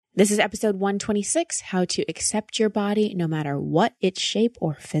This is episode 126, How to Accept Your Body No Matter What Its Shape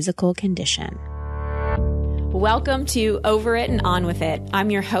or Physical Condition. Welcome to Over It and On With It.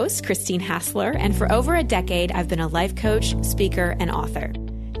 I'm your host, Christine Hassler, and for over a decade, I've been a life coach, speaker, and author.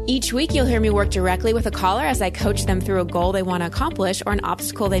 Each week, you'll hear me work directly with a caller as I coach them through a goal they want to accomplish or an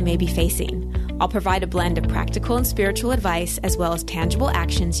obstacle they may be facing. I'll provide a blend of practical and spiritual advice, as well as tangible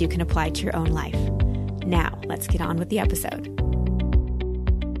actions you can apply to your own life. Now, let's get on with the episode.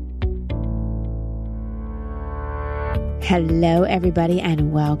 Hello, everybody,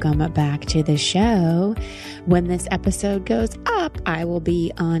 and welcome back to the show. When this episode goes up, I will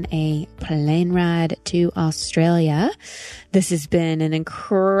be on a plane ride to Australia. This has been an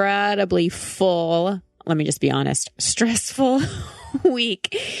incredibly full, let me just be honest, stressful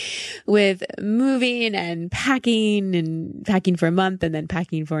week with moving and packing for a month and then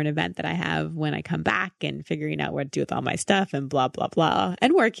packing for an event that I have when I come back and figuring out what to do with all my stuff and blah, blah, blah,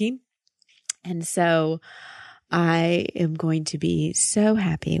 and working. And so I am going to be so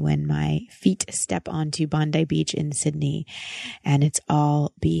happy when my feet step onto Bondi Beach in Sydney and it's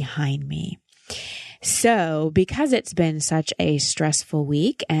all behind me. So because it's been such a stressful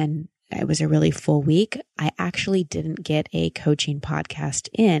week and it was a really full week, I actually didn't get a coaching podcast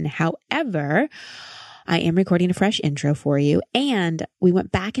in. However, I am recording a fresh intro for you, and we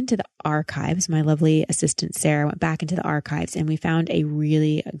went back into the archives. My lovely assistant, Sarah, went back into the archives and we found a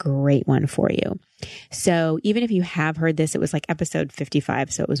really great one for you. So even if you have heard this, it was like episode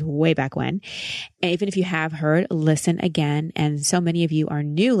 55. So it was way back when. And even if you have heard, listen again. And so many of you are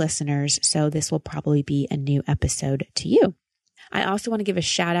new listeners. So this will probably be a new episode to you. I also want to give a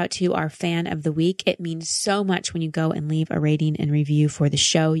shout out to our fan of the week. It means so much when you go and leave a rating and review for the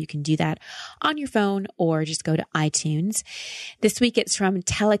show. You can do that on your phone or just go to iTunes. This week it's from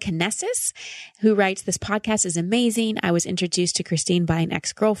Telekinesis, who writes, "This podcast is amazing. I was introduced to Christine by an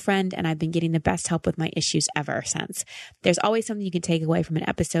ex-girlfriend and I've been getting the best help with my issues ever since. There's always something you can take away from an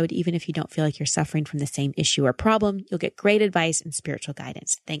episode, even if you don't feel like you're suffering from the same issue or problem. You'll get great advice and spiritual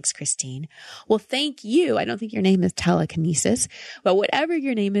guidance. Thanks, Christine." Well, thank you. I don't think your name is Telekinesis. But whatever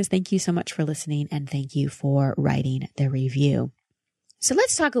your name is, thank you so much for listening and thank you for writing the review. So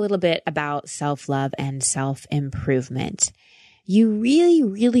let's talk a little bit about self-love and self-improvement. You really,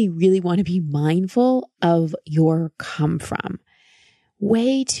 really, really want to be mindful of your come from.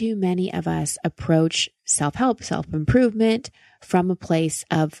 Way too many of us approach self-help, self-improvement from a place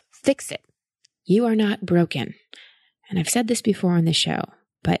of fix it. You are not broken. And I've said this before on the show,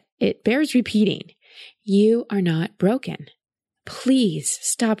 but it bears repeating. You are not broken. Please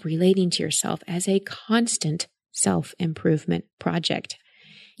stop relating to yourself as a constant self-improvement project.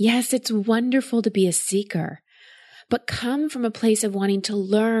 Yes, it's wonderful to be a seeker, but come from a place of wanting to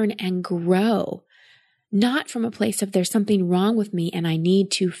learn and grow, not from a place of there's something wrong with me and I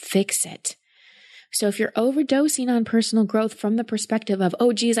need to fix it. So if you're overdosing on personal growth from the perspective of,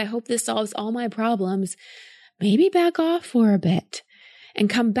 oh, geez, I hope this solves all my problems, maybe back off for a bit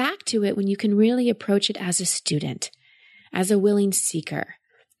and come back to it when you can really approach it as a student, as a willing seeker,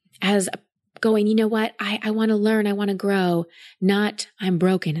 as going, you know what, I want to learn, I want to grow, not I'm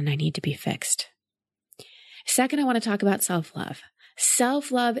broken and I need to be fixed. Second, I want to talk about self-love.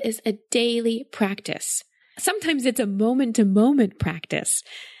 Self-love is a daily practice. Sometimes it's a moment-to-moment practice.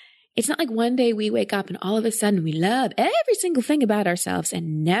 It's not like one day we wake up and all of a sudden we love every single thing about ourselves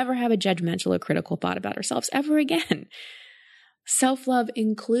and never have a judgmental or critical thought about ourselves ever again. Self-love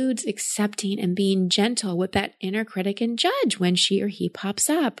includes accepting and being gentle with that inner critic and judge when she or he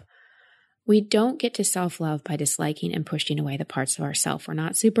pops up. We don't get to self-love by disliking and pushing away the parts of ourselves we're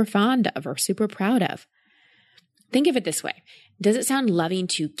not super fond of or super proud of. Think of it this way. Does it sound loving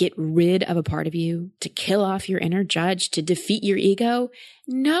to get rid of a part of you, to kill off your inner judge, to defeat your ego?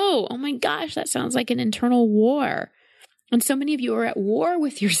 No. Oh my gosh, that sounds like an internal war. And so many of you are at war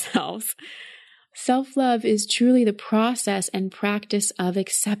with yourselves. Self-love is truly the process and practice of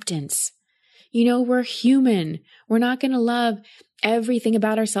acceptance. You know, we're human. We're not going to love everything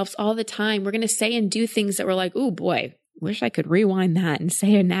about ourselves all the time. We're going to say and do things that we're like, oh boy, wish I could rewind that and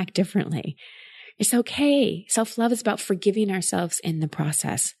say and act differently. It's okay. Self-love is about forgiving ourselves in the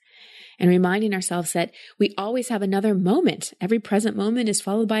process and reminding ourselves that we always have another moment. Every present moment is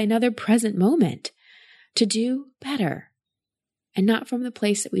followed by another present moment to do better. And not from the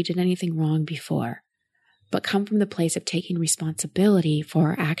place that we did anything wrong before, but come from the place of taking responsibility for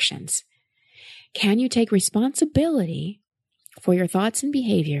our actions. Can you take responsibility for your thoughts and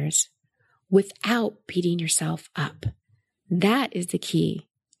behaviors without beating yourself up? That is the key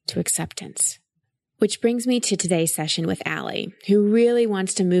to acceptance. Which brings me to today's session with Allie, who really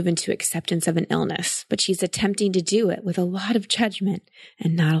wants to move into acceptance of an illness, but she's attempting to do it with a lot of judgment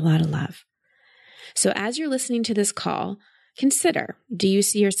and not a lot of love. So as you're listening to this call, consider, do you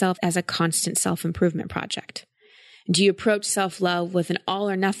see yourself as a constant self-improvement project? Do you approach self-love with an all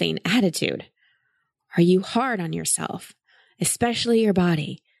or nothing attitude? Are you hard on yourself, especially your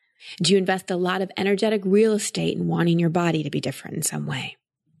body? Do you invest a lot of energetic real estate in wanting your body to be different in some way?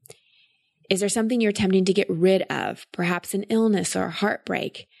 Is there something you're attempting to get rid of, perhaps an illness or a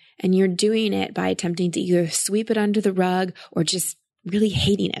heartbreak, and you're doing it by attempting to either sweep it under the rug or just really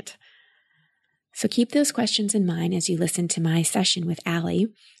hating it? So keep those questions in mind as you listen to my session with Allie.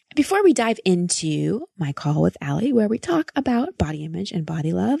 Before we dive into my call with Allie, where we talk about body image and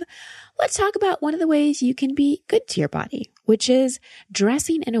body love, let's talk about one of the ways you can be good to your body, which is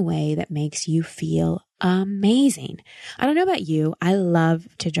dressing in a way that makes you feel amazing. I don't know about you. I love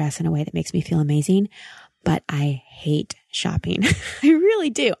to dress in a way that makes me feel amazing, but I hate shopping. I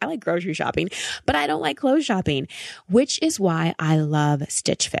really do. I like grocery shopping, but I don't like clothes shopping, which is why I love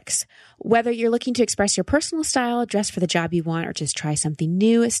Stitch Fix. Whether you're looking to express your personal style, dress for the job you want, or just try something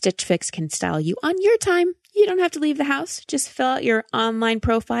new, Stitch Fix can style you on your time. You don't have to leave the house. Just fill out your online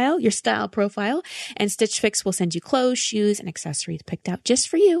profile, your style profile, and Stitch Fix will send you clothes, shoes, and accessories picked out just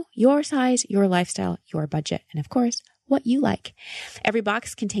for you, your size, your lifestyle, your budget, and of course, what you like. Every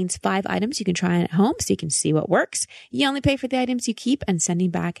box contains 5 items you can try on at home so you can see what works. You only pay for the items you keep, and sending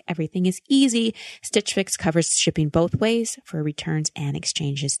back everything is easy. Stitch Fix covers shipping both ways for returns and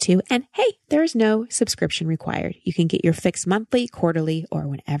exchanges too. And hey, there is no subscription required. You can get your fix monthly, quarterly, or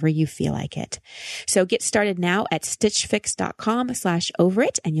whenever you feel like it. So get started now at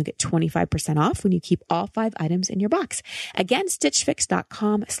stitchfix.com/overit and you'll get 25% off when you keep all 5 items in your box. Again,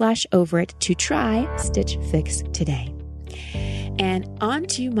 stitchfix.com/overit to try Stitch Fix today. And on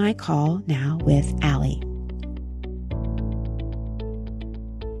to my call now with Allie.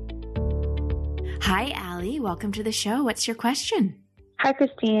 Hi, Allie. Welcome to the show. What's your question? Hi,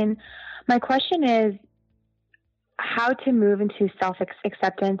 Christine. My question is how to move into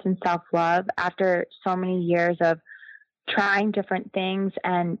self-acceptance and self-love after so many years of trying different things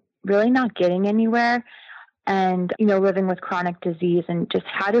and really not getting anywhere and, living with chronic disease, and just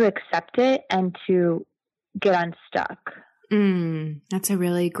how to accept it and to get unstuck. That's a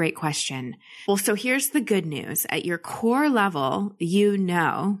really great question. Well, so here's the good news. At your core level, you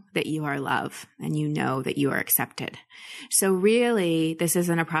know that you are loved and you know that you are accepted. So really, this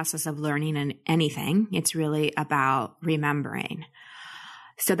isn't a process of learning anything. It's really about remembering.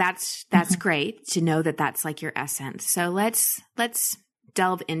 So that's great to know that that's like your essence. So let's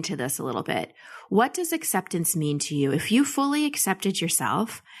delve into this a little bit. What does acceptance mean to you? If you fully accepted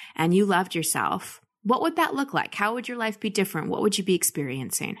yourself and you loved yourself, what would that look like? How would your life be different? What would you be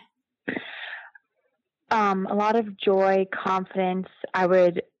experiencing? A lot of joy, confidence. I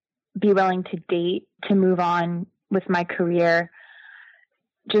would be willing to date, to move on with my career.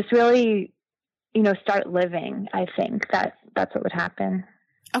 Just really, start living. I think that's what would happen.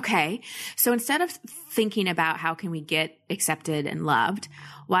 Okay. So instead of thinking about how can we get accepted and loved,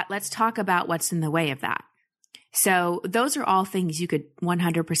 let's talk about what's in the way of that. So those are all things you could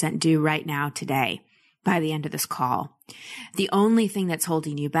 100% do right now today by the end of this call. The only thing that's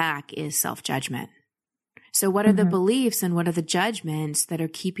holding you back is self-judgment. So what are the beliefs and what are the judgments that are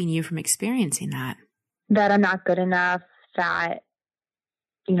keeping you from experiencing that? That I'm not good enough, that,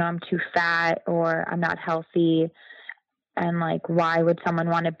 I'm too fat, or I'm not healthy. And why would someone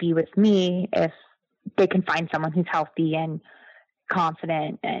want to be with me if they can find someone who's healthy and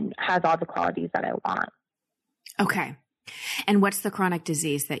confident and has all the qualities that I want? Okay. And what's the chronic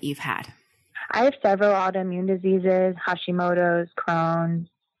disease that you've had? I have several autoimmune diseases: Hashimoto's, Crohn's,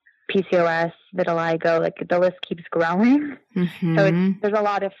 PCOS, vitiligo. The list keeps growing. So there's a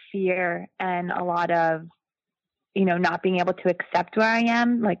lot of fear and a lot of, not being able to accept where I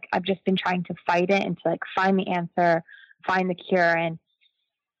am. I've just been trying to fight it and to find the answer, find the cure. And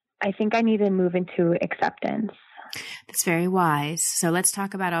I think I need to move into acceptance. That's very wise. So let's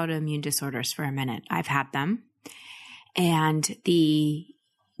talk about autoimmune disorders for a minute. I've had them. And do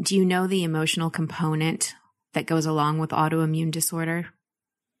you know the emotional component that goes along with autoimmune disorder?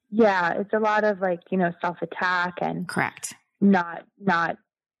 Yeah, it's a lot of self-attack and correct. Not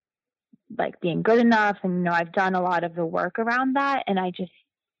being good enough. And, I've done a lot of the work around that, and I just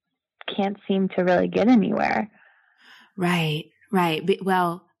can't seem to really get anywhere. Right.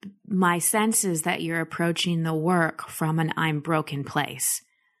 Well, my sense is that you're approaching the work from an I'm broken place.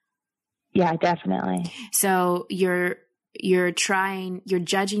 Yeah, definitely. So you're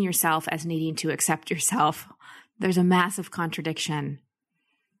judging yourself as needing to accept yourself. There's a massive contradiction.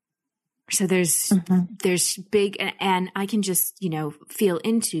 So there's big, and I can just, feel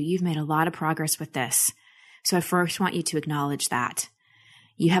into, you've made a lot of progress with this. So I first want you to acknowledge that.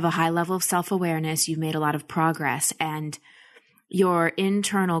 You have a high level of self-awareness. You've made a lot of progress, and your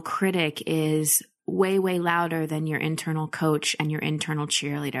internal critic is way, way louder than your internal coach and your internal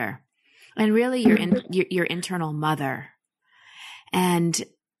cheerleader, and really your internal mother. And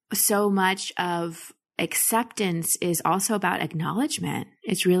so much of acceptance is also about acknowledgement.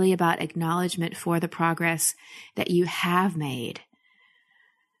 It's really about acknowledgement for the progress that you have made.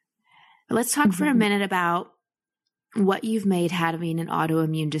 Let's talk for a minute about what you've made having an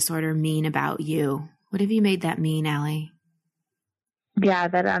autoimmune disorder mean about you. What have you made that mean, Allie? Yeah,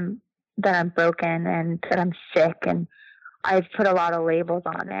 that I'm broken and that I'm sick, and I've put a lot of labels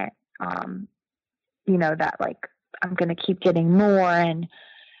on it. That like I'm going to keep getting more, and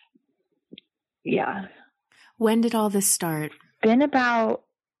yeah. When did all this start? Been about,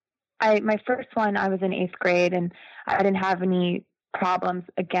 my first one, I was in 8th grade, and I didn't have any problems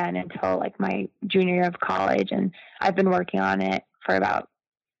again until like my junior year of college, and I've been working on it for about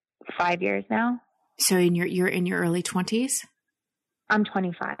 5 years now. So you're in your early 20s? I'm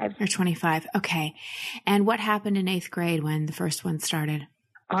 25. You're 25. Okay. And what happened in 8th grade when the first one started?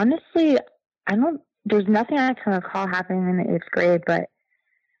 Honestly, there's nothing I can recall happening in the 8th grade, but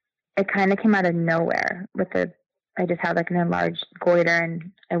it kind of came out of nowhere I just had like an enlarged goiter,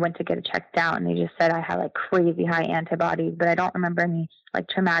 and I went to get it checked out, and they just said I had like crazy high antibodies, but I don't remember any like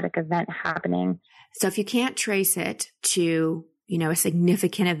traumatic event happening. So if you can't trace it to, a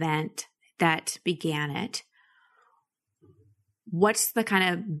significant event that began it, what's the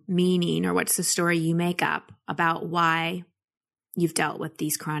kind of meaning, or what's the story you make up about why you've dealt with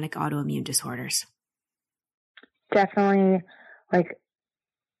these chronic autoimmune disorders? Definitely like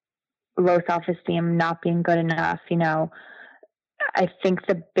low self-esteem, not being good enough. I think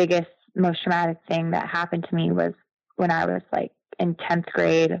the biggest, most traumatic thing that happened to me was when I was like in 10th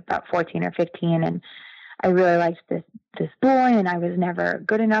grade, about 14 or 15. And I really liked this boy, and I was never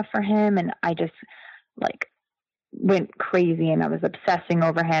good enough for him. And I just like went crazy, and I was obsessing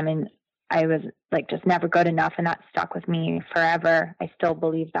over him, and I was like just never good enough. And that stuck with me forever. I still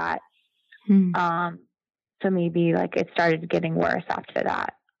believe that. So maybe like it started getting worse after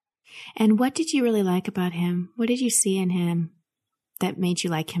that. And what did you really like about him? What did you see in him that made you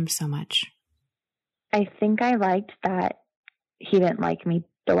like him so much? I think I liked that he didn't like me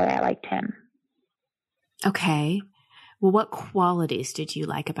the way I liked him. Okay. Well, what qualities did you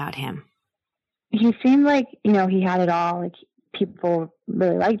like about him? He seemed like, he had it all. Like people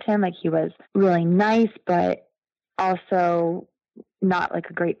really liked him. Like he was really nice, but also not like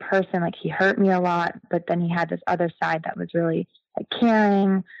a great person. Like he hurt me a lot, but then he had this other side that was really like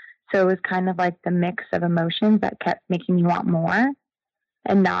caring. So it was kind of like the mix of emotions that kept making me want more,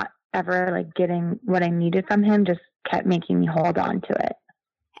 and not ever like getting what I needed from him, just kept making me hold on to it.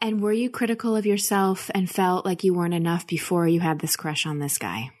 And were you critical of yourself and felt like you weren't enough before you had this crush on this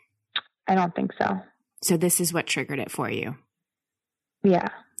guy? I don't think so. So this is what triggered it for you? Yeah.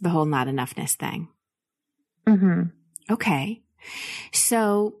 The whole not enoughness thing. Mm-hmm. Okay.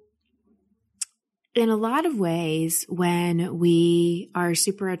 So in a lot of ways, when we are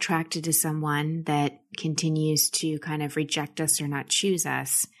super attracted to someone that continues to kind of reject us or not choose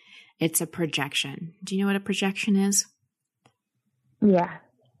us, it's a projection. Do you know what a projection is? Yeah.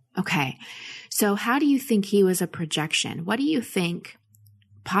 Okay. So how do you think he was a projection? What do you think,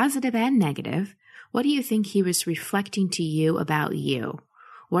 positive and negative, what do you think he was reflecting to you about you?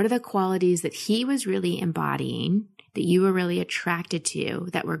 What are the qualities that he was really embodying, that you were really attracted to,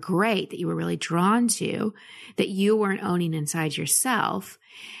 that were great, that you were really drawn to, that you weren't owning inside yourself?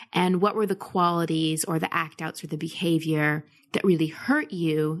 And what were the qualities or the act outs or the behavior that really hurt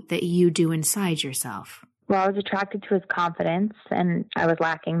you that you do inside yourself? Well, I was attracted to his confidence, and I was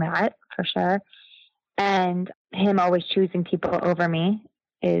lacking that for sure. And him always choosing people over me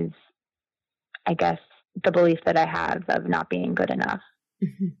is, I guess, the belief that I have of not being good enough.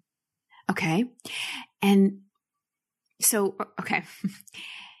 Mm-hmm. Okay. And so, okay.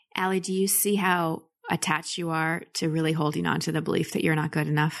 Allie, do you see how attached you are to really holding on to the belief that you're not good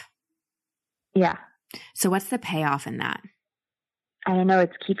enough? Yeah. So what's the payoff in that? I don't know.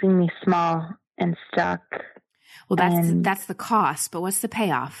 It's keeping me small and stuck. Well, that's the cost, but what's the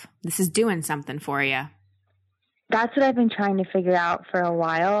payoff? This is doing something for you. That's what I've been trying to figure out for a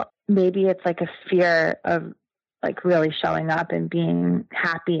while. Maybe it's like a fear of like really showing up and being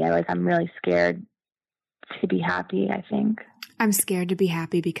happy. I'm really scared to be happy, I think. I'm scared to be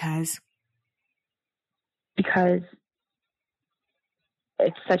happy because it's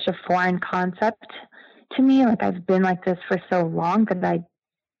such a foreign concept to me. Like I've been like this for so long that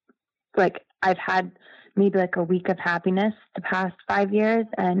like I've had maybe like a week of happiness the past 5 years,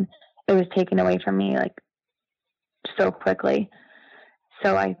 and it was taken away from me like so quickly.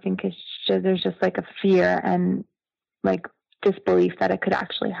 So I think there's just like a fear and like disbelief that it could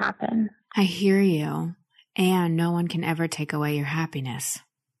actually happen. I hear you. And no one can ever take away your happiness.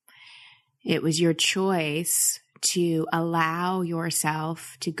 It was your choice to allow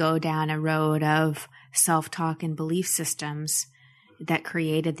yourself to go down a road of self-talk and belief systems that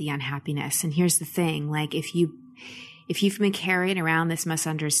created the unhappiness. And here's the thing, like if you've been carrying around this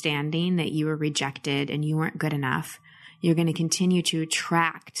misunderstanding that you were rejected and you weren't good enough, you're going to continue to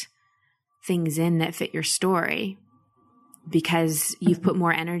attract things in that fit your story because you've put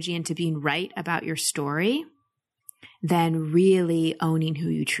more energy into being right about your story than really owning who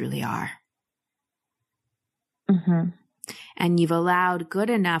you truly are. Mm-hmm. And you've allowed good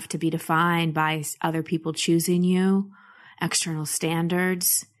enough to be defined by other people choosing you, external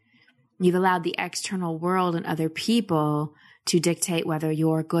standards. You've allowed the external world and other people to dictate whether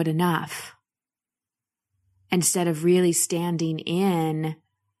you're good enough, instead of really standing in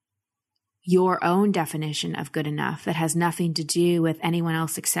your own definition of good enough that has nothing to do with anyone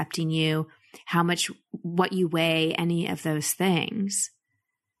else accepting you, what you weigh, any of those things.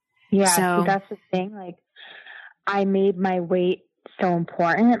 Yeah, so that's the thing. Like, I made my weight so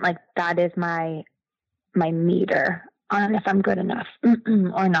important. Like, that is my meter on if I'm good enough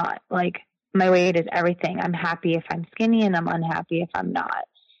or not. Like, my weight is everything. I'm happy if I'm skinny and I'm unhappy if I'm not.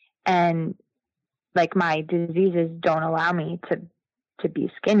 And like, my diseases don't allow me to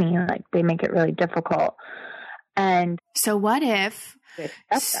be skinny. Like, they make it really difficult. And so what if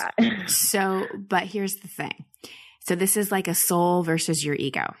that's that? But here's the thing. So this is like a soul versus your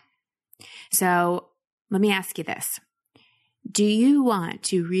ego. So let me ask you this. Do you want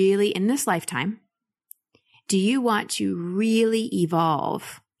to really, in this lifetime, do you want to really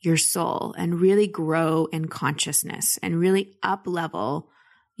evolve your soul and really grow in consciousness and really up-level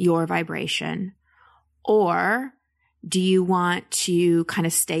your vibration? Or do you want to kind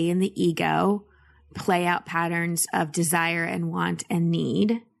of stay in the ego, play out patterns of desire and want and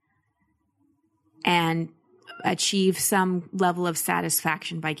need, and achieve some level of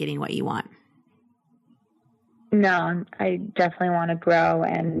satisfaction by getting what you want? No, I definitely want to grow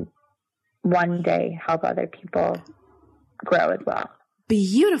and one day help other people grow as well.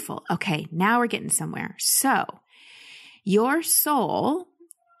 Beautiful. Okay, now we're getting somewhere. So your soul,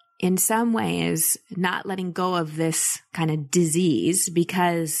 in some ways, not letting go of this kind of disease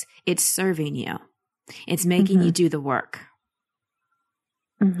because it's serving you. It's making you do the work.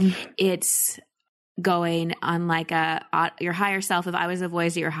 It's going on like your higher self. If I was a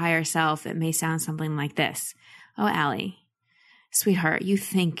voice of your higher self, it may sound something like this. Oh, Allie, sweetheart, you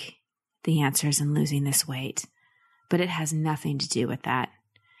think the answer is in losing this weight, but it has nothing to do with that.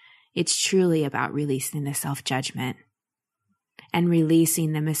 It's truly about releasing the self-judgment and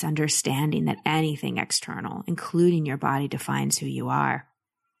releasing the misunderstanding that anything external, including your body, defines who you are.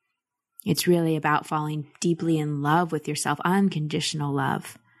 It's really about falling deeply in love with yourself, unconditional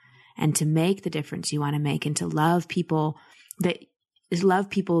love, and to make the difference you want to make and to love people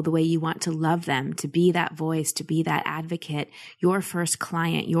the way you want to love them, to be that voice, to be that advocate. Your first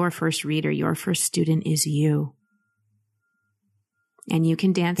client, your first reader, your first student is you. And you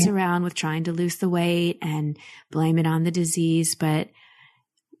can dance around with trying to lose the weight and blame it on the disease, but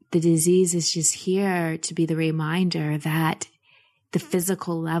the disease is just here to be the reminder that the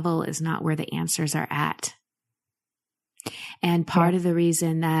physical level is not where the answers are at. And part of the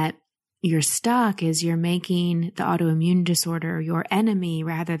reason that you're stuck is you're making the autoimmune disorder your enemy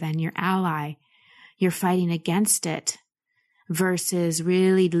rather than your ally. You're fighting against it versus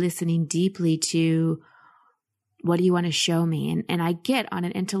really listening deeply to, what do you want to show me? And I get, on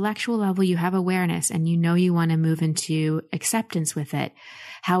an intellectual level, you have awareness and you know you want to move into acceptance with it.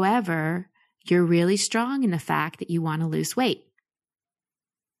 However, you're really strong in the fact that you want to lose weight.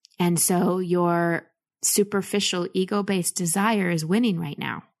 And so your superficial ego-based desire is winning right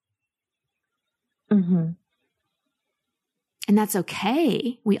now. And that's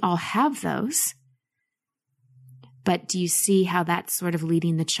okay. We all have those. But do you see how that's sort of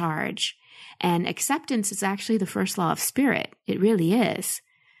leading the charge? And acceptance is actually the first law of spirit. It really is.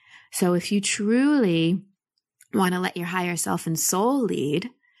 So if you truly want to let your higher self and soul lead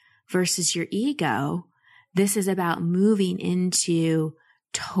versus your ego, this is about moving into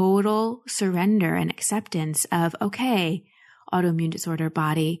total surrender and acceptance of, okay, autoimmune disorder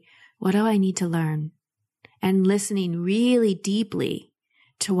body, what do I need to learn? And listening really deeply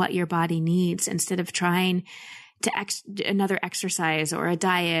to what your body needs instead of trying to another exercise or a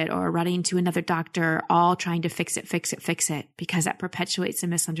diet or running to another doctor, all trying to fix it, because that perpetuates a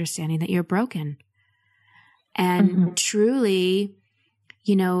misunderstanding that you're broken. And truly,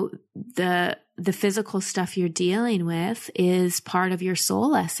 you know, the physical stuff you're dealing with is part of your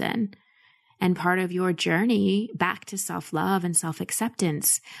soul lesson and part of your journey back to self-love and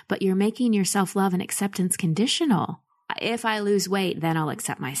self-acceptance. But you're making your self-love and acceptance conditional. If I lose weight, then I'll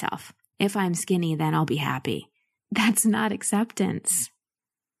accept myself. If I'm skinny, then I'll be happy. That's not acceptance.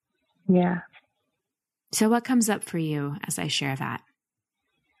 Yeah. So what comes up for you as I share that?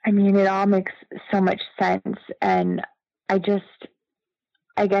 I mean, it all makes so much sense. And I guess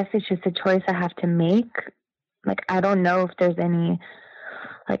it's just a choice I have to make. Like, I don't know if there's any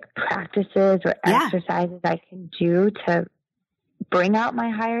like practices or exercises I can do to bring out my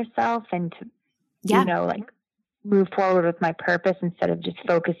higher self and to, you know, like move forward with my purpose instead of just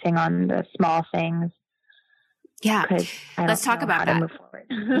focusing on the small things. Yeah. Let's talk about that.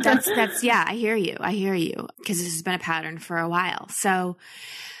 That's, yeah, I hear you. Because this has been a pattern for a while. So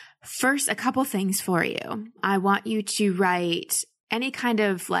first, a couple things for you. I want you to write any kind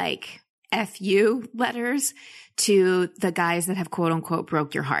of like FU letters to the guys that have quote unquote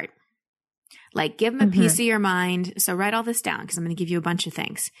broke your heart. Like, give them a piece of your mind. So write all this down because I'm going to give you a bunch of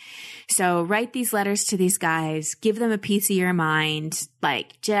things. So write these letters to these guys, give them a piece of your mind,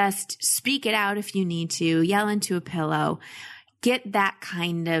 like just speak it out if you need to, yell into a pillow, get that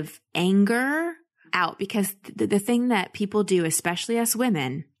kind of anger out. Because the thing that people do, especially us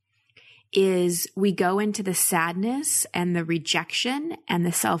women, is we go into the sadness and the rejection and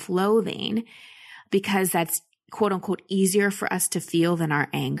the self-loathing because that's quote unquote easier for us to feel than our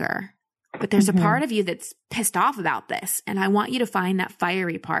anger. But there's a part of you that's pissed off about this. And I want you to find that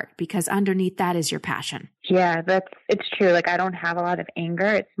fiery part because underneath that is your passion. Yeah, it's true. Like, I don't have a lot of anger.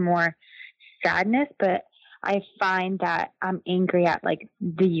 It's more sadness, but I find that I'm angry at like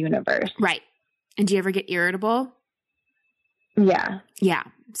the universe. Right. And do you ever get irritable? Yeah. Yeah.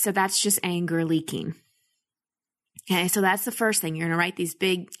 So that's just anger leaking. Okay. So that's the first thing. You're going to write these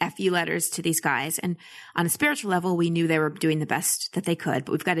big FU letters to these guys. And on a spiritual level, we knew they were doing the best that they could,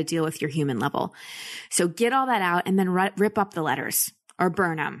 but we've got to deal with your human level. So get all that out and then rip up the letters or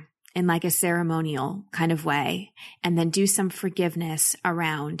burn them in like a ceremonial kind of way. And then do some forgiveness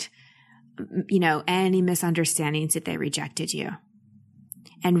around, you know, any misunderstandings that they rejected you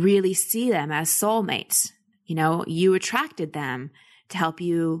and really see them as soulmates. You know, you attracted them to help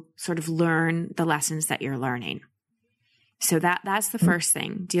you sort of learn the lessons that you're learning. So that's the first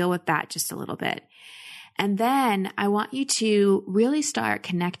thing. Deal with that just a little bit. And then I want you to really start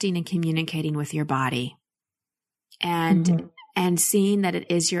connecting and communicating with your body and seeing that it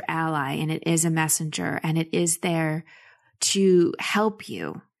is your ally and it is a messenger and it is there to help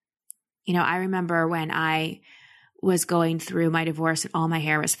you. You know, I remember when I was going through my divorce and all my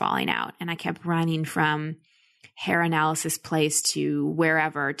hair was falling out and I kept running from hair analysis place to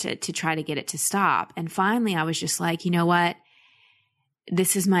wherever to try to get it to stop. And finally I was just like, you know what?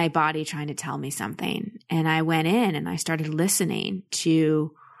 This is my body trying to tell me something. And I went in and I started listening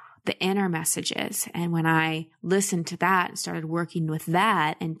to the inner messages. And when I listened to that and started working with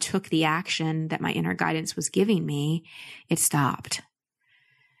that and took the action that my inner guidance was giving me, it stopped.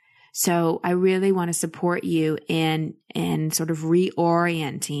 So I really want to support you in sort of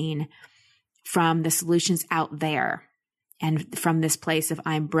reorienting from the solutions out there and from this place of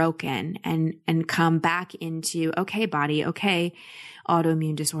I'm broken and come back into, okay, body, okay,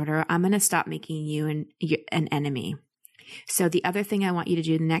 autoimmune disorder, I'm going to stop making you an enemy. So the other thing I want you to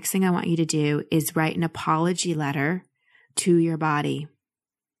do, the next thing I want you to do is write an apology letter to your body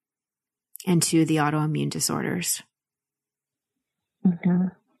and to the autoimmune disorders.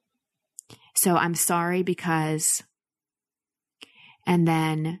 So I'm sorry because, and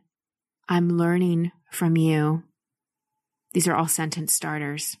then I'm learning from you. These are all sentence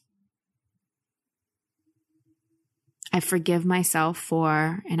starters. I forgive myself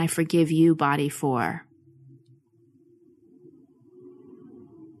for, and I forgive you, body, for.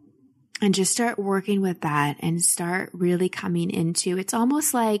 And just start working with that and start really coming into, it's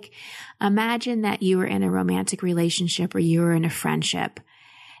almost like, imagine that you were in a romantic relationship or you were in a friendship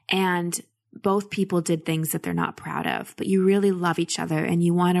and both people did things that they're not proud of, but you really love each other and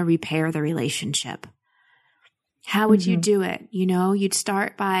you want to repair the relationship. How would you do it? You know, you'd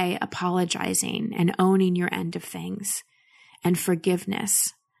start by apologizing and owning your end of things and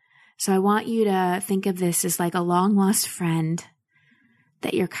forgiveness. So I want you to think of this as like a long lost friend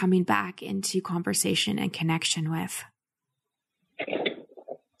that you're coming back into conversation and connection with.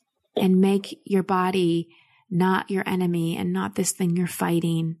 And make your body not your enemy and not this thing you're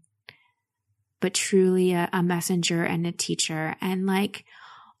fighting, but truly a messenger and a teacher. And like,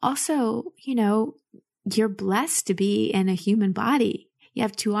 also, you know, you're blessed to be in a human body. You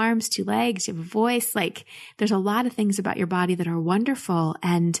have 2 arms, 2 legs, you have a voice. Like, there's a lot of things about your body that are wonderful,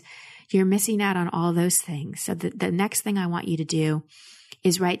 and you're missing out on all those things. So the next thing I want you to do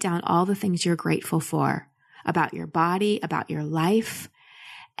is write down all the things you're grateful for about your body, about your life.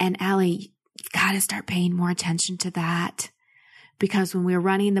 And Allie, you've got to start paying more attention to that, because when we're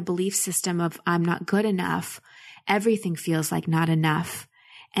running the belief system of I'm not good enough, everything feels like not enough.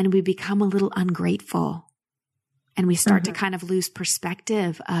 And we become a little ungrateful, and we start to kind of lose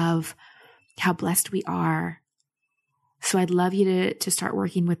perspective of how blessed we are. So I'd love you to start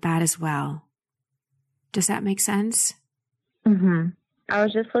working with that as well. Does that make sense? Mm-hmm. I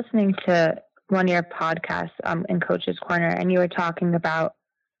was just listening to one of your podcasts in Coach's Corner, and you were talking about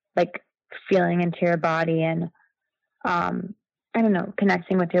like feeling into your body and, I don't know,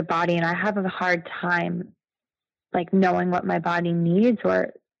 connecting with your body. And I have a hard time like knowing what my body needs,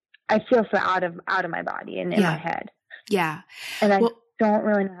 or I feel so out of my body and in my head. Yeah. And I don't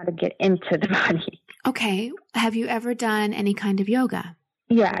really know how to get into the body. Okay. Have you ever done any kind of yoga?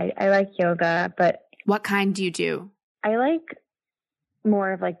 Yeah, I like yoga, but what kind do you do? I like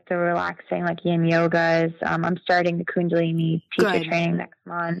more of like the relaxing, like yin yogas. I'm starting the Kundalini teacher training next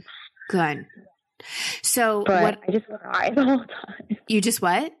month. Good. So but I just cry the whole time. You just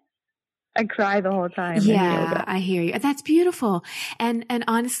what? I cry the whole time. Yeah, I hear you. That's beautiful. And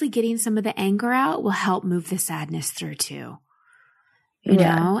honestly, getting some of the anger out will help move the sadness through too. You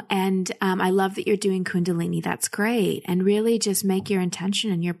know? And I love that you're doing Kundalini. That's great. And really just make your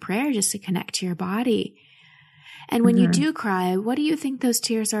intention and your prayer just to connect to your body. And when you do cry, what do you think those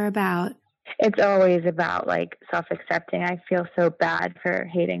tears are about? It's always about like self-accepting. I feel so bad for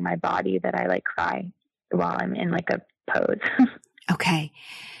hating my body that I like cry while I'm in like a pose. Okay.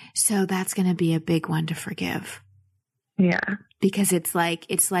 So that's going to be a big one to forgive. Yeah. Because it's like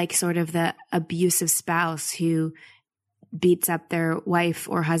sort of the abusive spouse who beats up their wife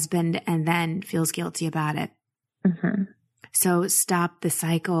or husband and then feels guilty about it. Mm-hmm. So stop the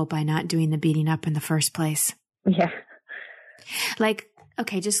cycle by not doing the beating up in the first place. Yeah. Like,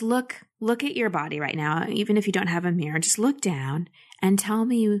 okay, just look at your body right now. Even if you don't have a mirror, just look down and tell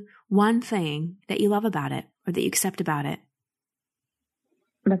me one thing that you love about it or that you accept about it.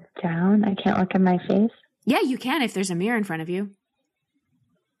 Look down? I can't look at my face? Yeah, you can if there's a mirror in front of you.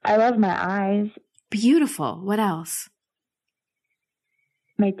 I love my eyes. Beautiful. What else?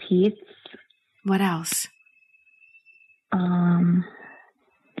 My teeth. What else? My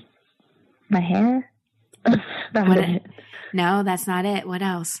hair. No, that's not it. What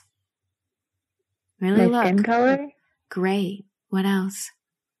else? Really my skin color. Great. What else?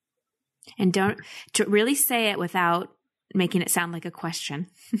 And don't really say it without making it sound like a question.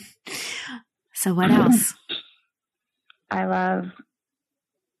 So what else? I love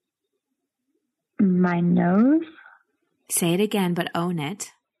my nose. Say it again, but own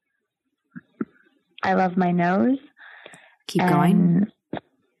it. I love my nose. Keep going.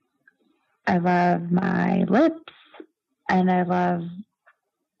 I love my lips, and I love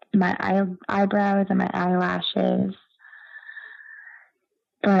my eyebrows and my eyelashes.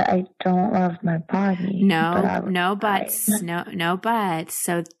 But I don't love my body. No buts. No buts.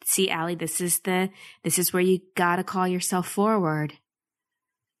 So see, Allie, this is where you gotta call yourself forward.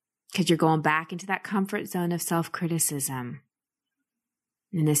 Because you're going back into that comfort zone of self-criticism.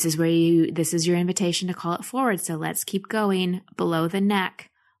 And this is your invitation to call it forward. So let's keep going below the neck.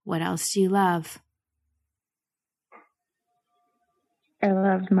 What else do you love? I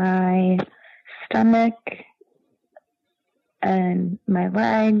love my stomach and my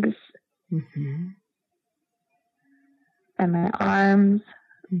legs and my arms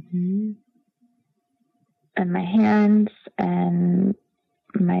and my hands and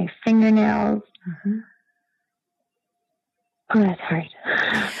my fingernails. Oh, that's hard.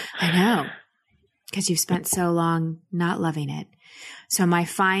 I know, because you've spent so long not loving it. So my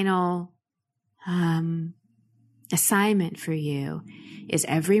final assignment for you is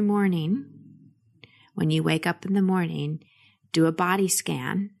every morning when you wake up in the morning, do a body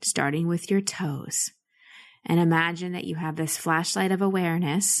scan starting with your toes, and imagine that you have this flashlight of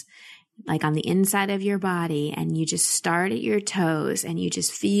awareness like on the inside of your body, and you just start at your toes and you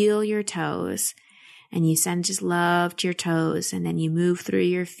just feel your toes. And you send just love to your toes, and then you move through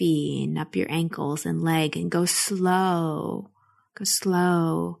your feet and up your ankles and leg and go slow. Go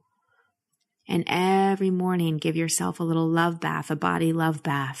slow. And every morning, give yourself a little love bath, a body love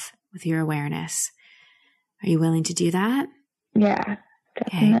bath with your awareness. Are you willing to do that?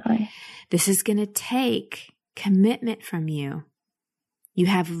 You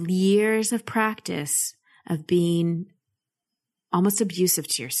have years of practice of being almost abusive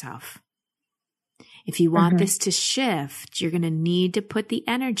to yourself. If you want this to shift, you're going to need to put the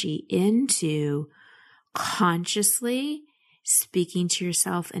energy into consciously speaking to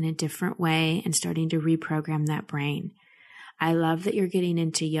yourself in a different way and starting to reprogram that brain. I love that you're getting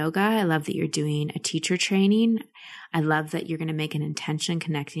into yoga. I love that you're doing a teacher training. I love that you're going to make an intention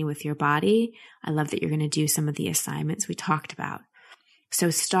connecting with your body. I love that you're going to do some of the assignments we talked about. So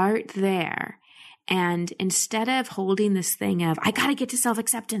start there. And instead of holding this thing of, I got to get to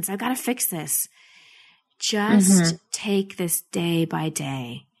self-acceptance, I've got to fix this, just take this day by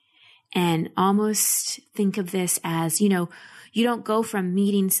day and almost think of this as, you don't go from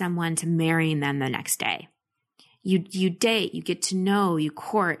meeting someone to marrying them the next day. You date, you get to know, you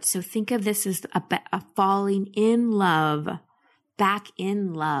court. So think of this as a falling in love, back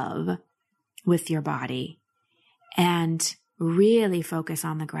in love with your body, and really focus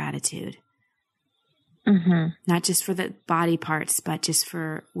on the gratitude. Not just for the body parts, but just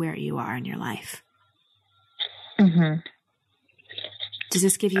for where you are in your life. Does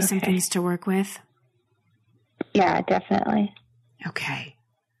this give you some things to work with? Yeah, definitely. Okay.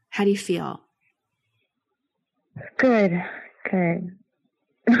 How do you feel? Good. I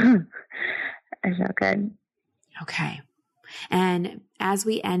feel good. Okay. And as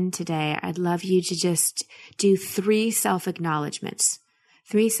we end today, I'd love you to just do 3 self-acknowledgements.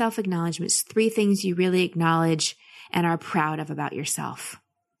 3 self-acknowledgements, 3 things you really acknowledge and are proud of about yourself.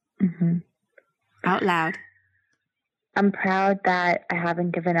 Out loud. I'm proud that I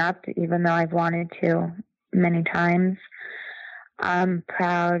haven't given up, even though I've wanted to many times. I'm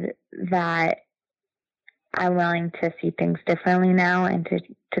proud that I'm willing to see things differently now and to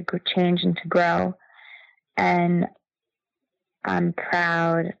change and to grow. And I'm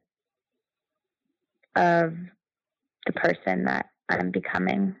proud of the person that I'm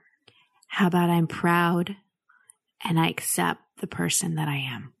becoming. How about I'm proud and I accept the person that I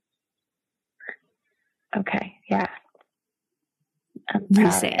am? Okay, yeah.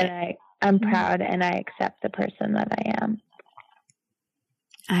 I'm proud and I accept the person that I am.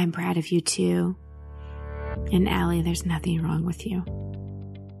 I'm proud of you too. And Allie, there's nothing wrong with you.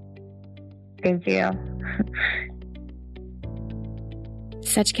 Thank you.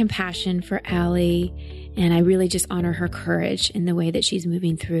 Such compassion for Allie, and I really just honor her courage in the way that she's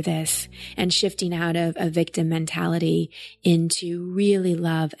moving through this and shifting out of a victim mentality into really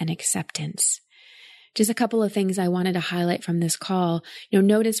love and acceptance. Just a couple of things I wanted to highlight from this call.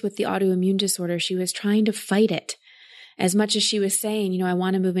 Notice with the autoimmune disorder, she was trying to fight it. As much as she was saying, I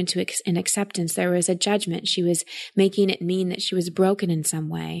want to move into an acceptance, there was a judgment. She was making it mean that she was broken in some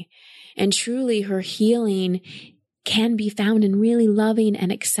way. And truly her healing can be found in really loving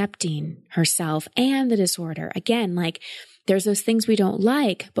and accepting herself and the disorder. Again, there's those things we don't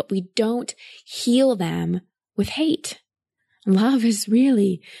like, but we don't heal them with hate. Love is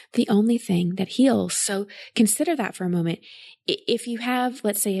really the only thing that heals. So consider that for a moment. If you have,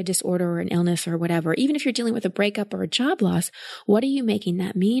 let's say, a disorder or an illness or whatever, even if you're dealing with a breakup or a job loss, what are you making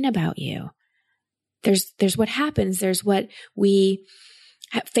that mean about you? There's what happens. There's what we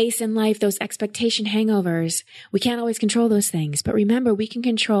face in life, those expectation hangovers. We can't always control those things, but remember, we can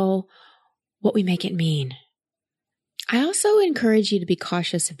control what we make it mean. I also encourage you to be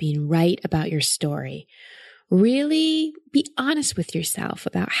cautious of being right about your story. Really be honest with yourself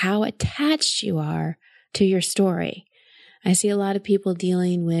about how attached you are to your story. I see a lot of people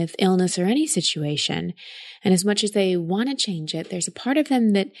dealing with illness or any situation, and as much as they want to change it, there's a part of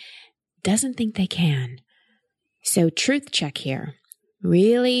them that doesn't think they can. So truth check here.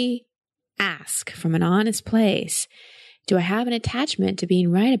 Really ask from an honest place, do I have an attachment to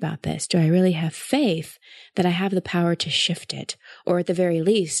being right about this? Do I really have faith that I have the power to shift it, or at the very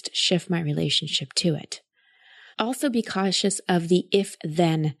least, shift my relationship to it? Also be cautious of the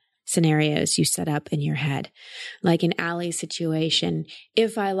if-then scenarios you set up in your head. Like in Allie's situation,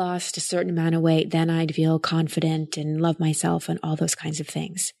 if I lost a certain amount of weight, then I'd feel confident and love myself and all those kinds of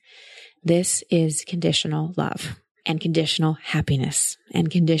things. This is conditional love and conditional happiness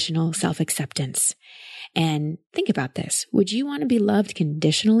and conditional self-acceptance. And think about this. Would you want to be loved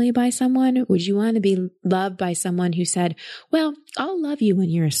conditionally by someone? Would you want to be loved by someone who said, well, I'll love you when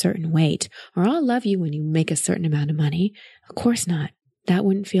you're a certain weight, or I'll love you when you make a certain amount of money? Of course not. That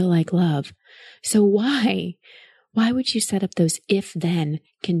wouldn't feel like love. So why would you set up those if-then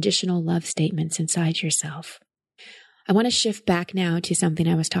conditional love statements inside yourself? I want to shift back now to something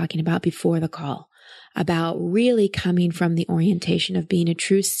I was talking about before the call, about really coming from the orientation of being a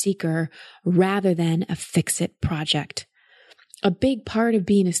true seeker rather than a fix-it project. A big part of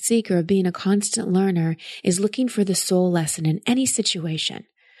being a seeker, of being a constant learner, is looking for the soul lesson in any situation.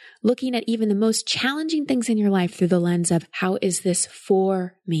 Looking at even the most challenging things in your life through the lens of, how is this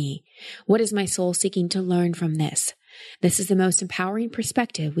for me? What is my soul seeking to learn from this? This is the most empowering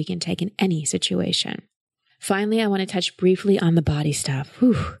perspective we can take in any situation. Finally, I want to touch briefly on the body stuff.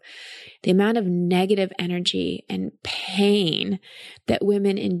 Whew. The amount of negative energy and pain that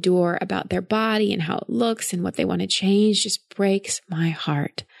women endure about their body and how it looks and what they want to change just breaks my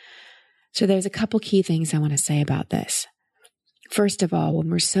heart. So there's a couple key things I want to say about this. First of all, when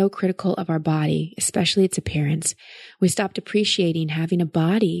we're so critical of our body, especially its appearance, we stopped appreciating having a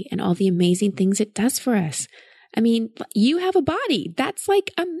body and all the amazing things it does for us. I mean, you have a body. That's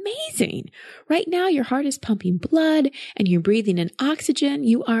like amazing. Right now, your heart is pumping blood and you're breathing in oxygen.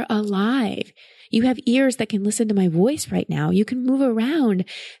 You are alive. You have ears that can listen to my voice right now. You can move around.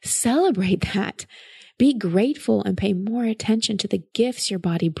 Celebrate that. Be grateful and pay more attention to the gifts your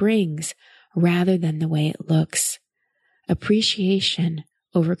body brings rather than the way it looks. Appreciation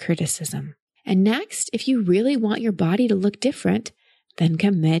over criticism. And next, if you really want your body to look different, then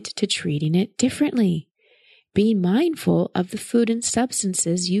commit to treating it differently. Be mindful of the food and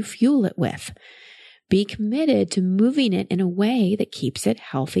substances you fuel it with. Be committed to moving it in a way that keeps it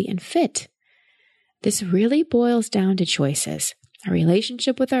healthy and fit. This really boils down to choices. Our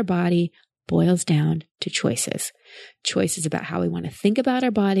relationship with our body boils down to choices. Choices about how we want to think about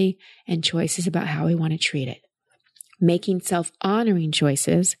our body and choices about how we want to treat it. Making self-honoring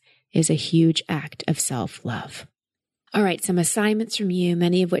choices is a huge act of self-love. All right, some assignments from you,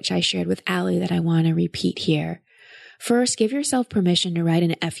 many of which I shared with Allie that I want to repeat here. First, give yourself permission to write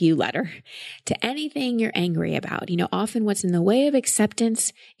an FU letter to anything you're angry about. Often what's in the way of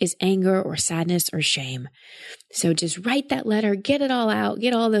acceptance is anger or sadness or shame. So just write that letter, get it all out,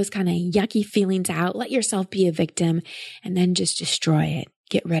 get all those kind of yucky feelings out, let yourself be a victim, and then just destroy it.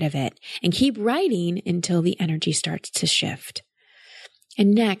 Get rid of it and keep writing until the energy starts to shift.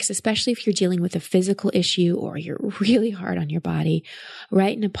 And next, especially if you're dealing with a physical issue or you're really hard on your body,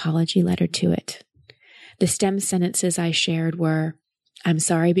 write an apology letter to it. The stem sentences I shared were, I'm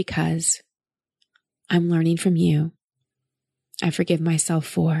sorry because, I'm learning from you, I forgive myself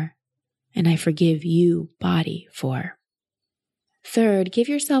for, and I forgive you, body, for. Third, give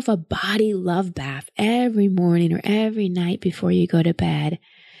yourself a body love bath every morning or every night before you go to bed.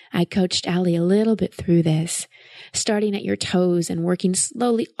 I coached Allie a little bit through this, starting at your toes and working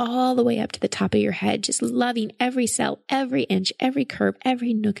slowly all the way up to the top of your head, just loving every cell, every inch, every curve,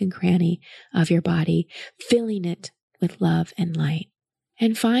 every nook and cranny of your body, filling it with love and light.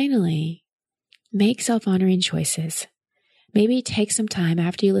 And finally, make self-honoring choices. Maybe take some time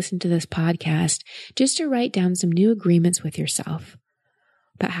after you listen to this podcast just to write down some new agreements with yourself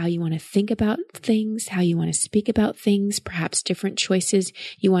about how you want to think about things, how you want to speak about things, perhaps different choices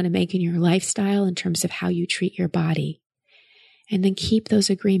you want to make in your lifestyle in terms of how you treat your body. And then keep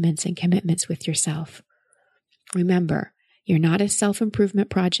those agreements and commitments with yourself. Remember, you're not a self-improvement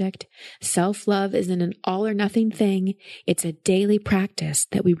project. Self-love isn't an all or nothing thing. It's a daily practice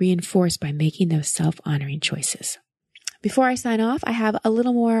that we reinforce by making those self-honoring choices. Before I sign off, I have a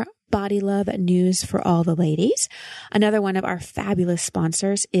little more body love news for all the ladies. Another one of our fabulous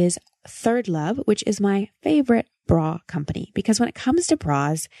sponsors is Third Love, which is my favorite bra company, because when it comes to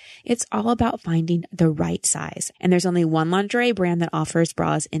bras, it's all about finding the right size. And there's only one lingerie brand that offers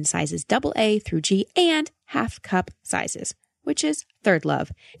bras in sizes AA through G and half cup sizes, which is Third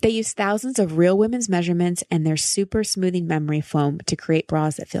Love. They use thousands of real women's measurements and their super smoothing memory foam to create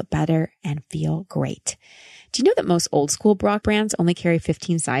bras that feel better and feel great. Do you know that most old school bra brands only carry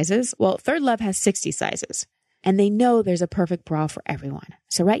 15 sizes? Well, Third Love has 60 sizes. And they know there's a perfect bra for everyone.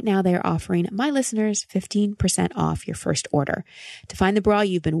 So right now they are offering my listeners 15% off your first order. To find the bra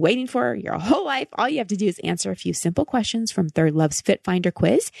you've been waiting for your whole life, all you have to do is answer a few simple questions from Third Love's Fit Finder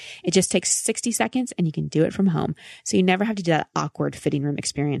quiz. It just takes 60 seconds and you can do it from home. So you never have to do that awkward fitting room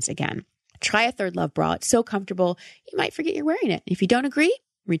experience again. Try a Third Love bra. It's so comfortable, you might forget you're wearing it. If you don't agree,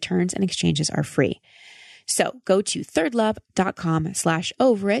 returns and exchanges are free. So go to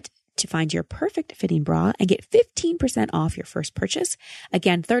thirdlove.com/overit to find your perfect fitting bra and get 15% off your first purchase.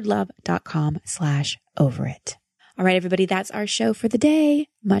 Again, thirdlove.com/overit. All right, everybody, that's our show for the day.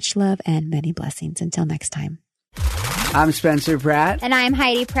 Much love and many blessings. Until next time. I'm Spencer Pratt. And I'm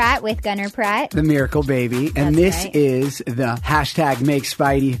Heidi Pratt with Gunner Pratt. The Miracle Baby. And this is the hashtag Make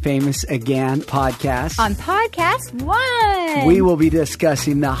Spidey Famous Again podcast. On podcast 1. We will be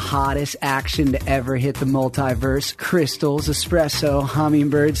discussing the hottest action to ever hit the multiverse. Crystals, espresso,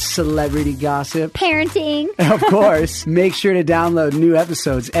 hummingbirds, celebrity gossip. Parenting. Of course. Make sure to download new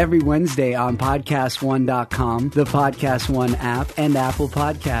episodes every Wednesday on podcast1.com, the Podcast One app, and Apple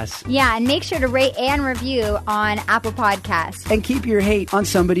Podcasts. Yeah, and make sure to rate and review on Apple Podcasts. And keep your hate on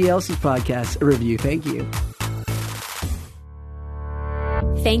somebody else's podcast review. Thank you.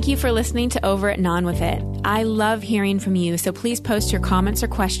 Thank you for listening to Over It and On With It. I love hearing from you, so please post your comments or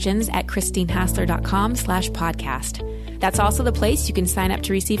questions at christinehassler.com/podcast. That's also the place you can sign up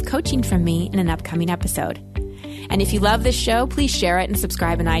to receive coaching from me in an upcoming episode. And if you love this show, please share it and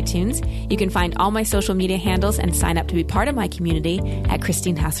subscribe in iTunes. You can find all my social media handles and sign up to be part of my community at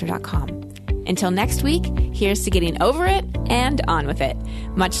christinehassler.com. Until next week, here's to getting over it and on with it.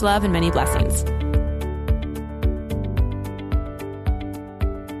 Much love and many blessings.